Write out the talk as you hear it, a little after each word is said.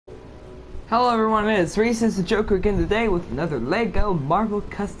Hello everyone, it's Reese's the Joker again today with another Lego Marvel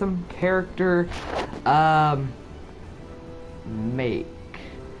custom character make.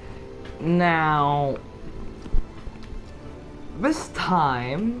 Now this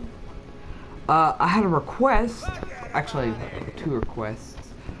time I had a request, actually two requests,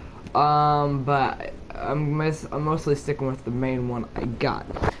 but I'm mostly sticking with the main one I got.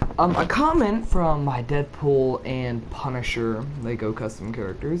 A comment from my Deadpool and Punisher Lego custom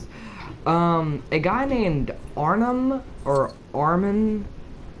characters. A guy named Armon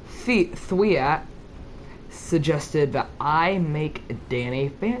Thweatt suggested that I make Danny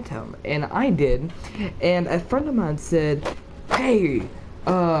Phantom, and I did. And a friend of mine said, "Hey,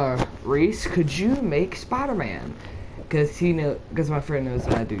 Reese, could you make Spider-Man?" Because my friend knows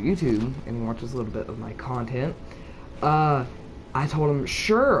that I do YouTube and he watches a little bit of my content. I told him,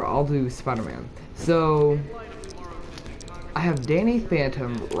 sure, I'll do Spider-Man. So I have Danny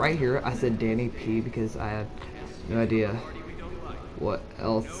Phantom right here. I said Danny P because I had no idea what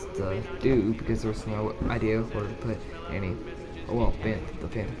else to do because there's no idea where to put Danny. Well, the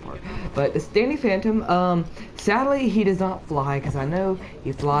Phantom part. But it's Danny Phantom. Sadly, he does not fly because I know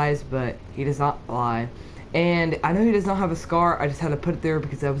he flies, but he does not fly. And I know he does not have a scar. I just had to put it there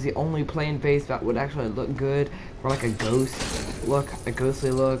because that was the only plain face that would actually look good for like a ghost look, a ghostly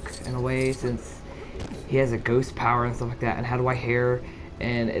look in a way, since he has a ghost power and stuff like that and had white hair,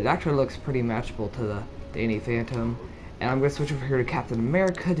 and it actually looks pretty matchable to the Danny Phantom. And I'm going to switch over here to Captain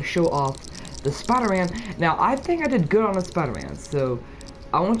America to show off the Spider-Man. Now, I think I did good on the Spider-Man, so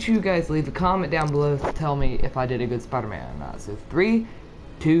I want you guys to leave a comment down below to tell me if I did a good Spider-Man or not. So 3,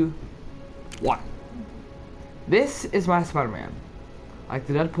 2, 1. This is my Spider-Man. Like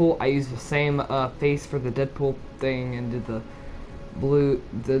the Deadpool, I used the same face for the Deadpool thing and did the blue,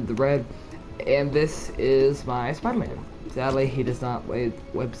 the red. And this is my Spider-Man. Sadly, he does not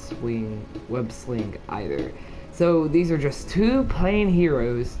web sling either. So these are just two plain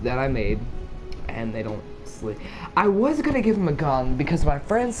heroes that I made, and they don't sling. I was gonna give him a gun because my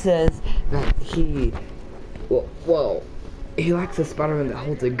friend says that he, well, he likes a Spider-Man that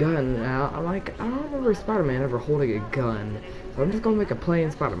holds a gun. Now I'm like, I don't remember Spider-Man ever holding a gun, so I'm just gonna make a plain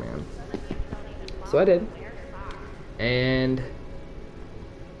Spider-Man. So I did, and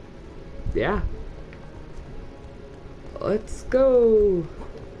yeah, let's go.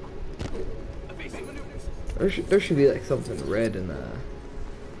 There should be like something red in the.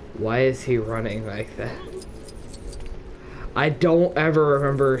 Why is he running like that? I don't ever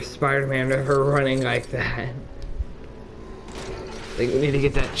remember Spider-Man ever running like that. I think we need to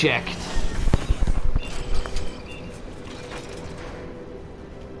get that checked.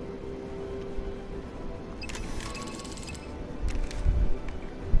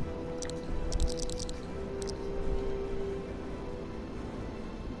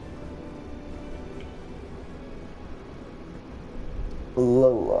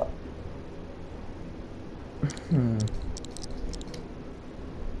 Lola.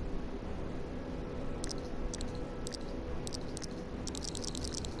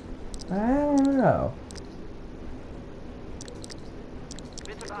 I don't know.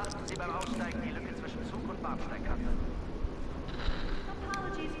 Bitte beachten Sie beim Aussteigen die Lücke zwischen Zug und Bahnsteigkante.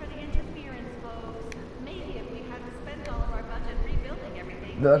 Apologies for the interference, folks. Maybe if we hadn't spent all of our budget rebuilding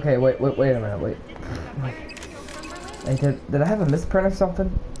everything. Okay, wait a minute, wait. Hey, did I have a misprint or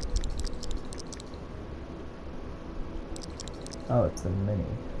something? Oh, it's a mini.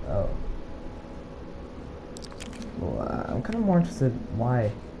 Oh. Well, I'm kind of more interested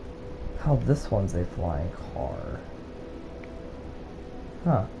how this one's a flying car.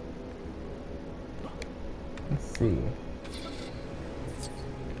 Huh. Let's see.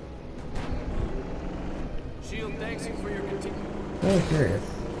 Shield thanks you for your continued. Very curious.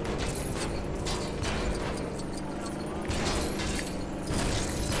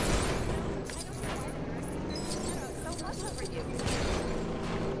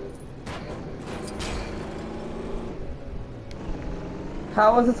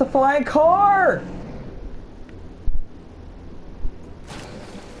 How is this a flying car?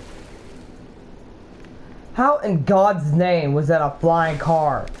 How in God's name was that a flying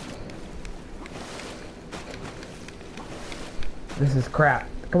car? This is crap.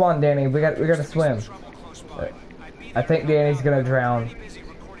 Come on, Danny, we gotta swim. I think Danny's gonna drown.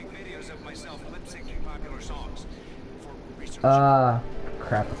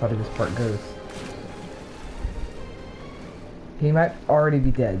 Crap, I thought he was part ghost. He might already be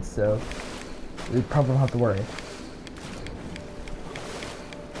dead, so we probably don't have to worry.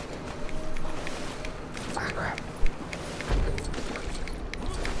 Ah, crap.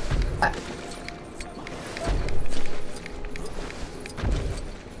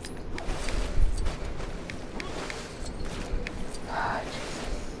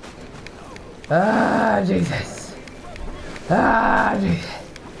 Ah, Jesus. Ah, Jesus.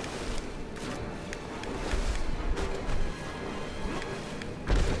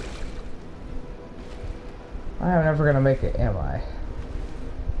 I'm never gonna make it, am I?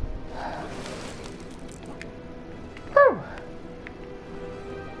 Whew.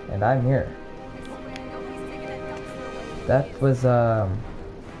 And I'm here. That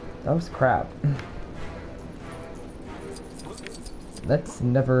was crap. Let's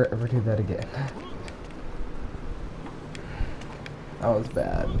never ever do that again. That was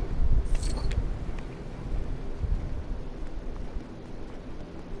bad.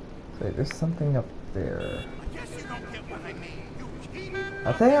 Wait, there's something up there.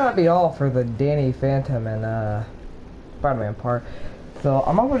 I think that'd be all for the Danny Phantom and Spider-Man part. So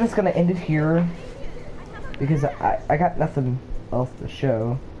I'm also just gonna end it here because I got nothing else to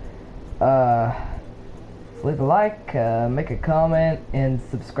show. So leave a like, make a comment, and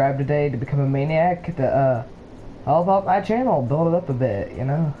subscribe today to become a maniac to help out my channel, build it up a bit, you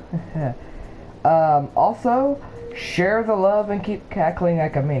know. Also, share the love and keep cackling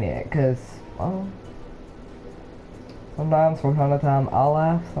like a maniac, cause well, sometimes from time to time I'll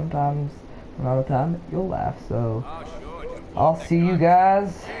laugh, sometimes from time to time you'll laugh. So I'll see you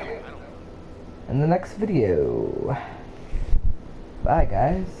guys in the next video. Bye,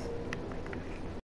 guys.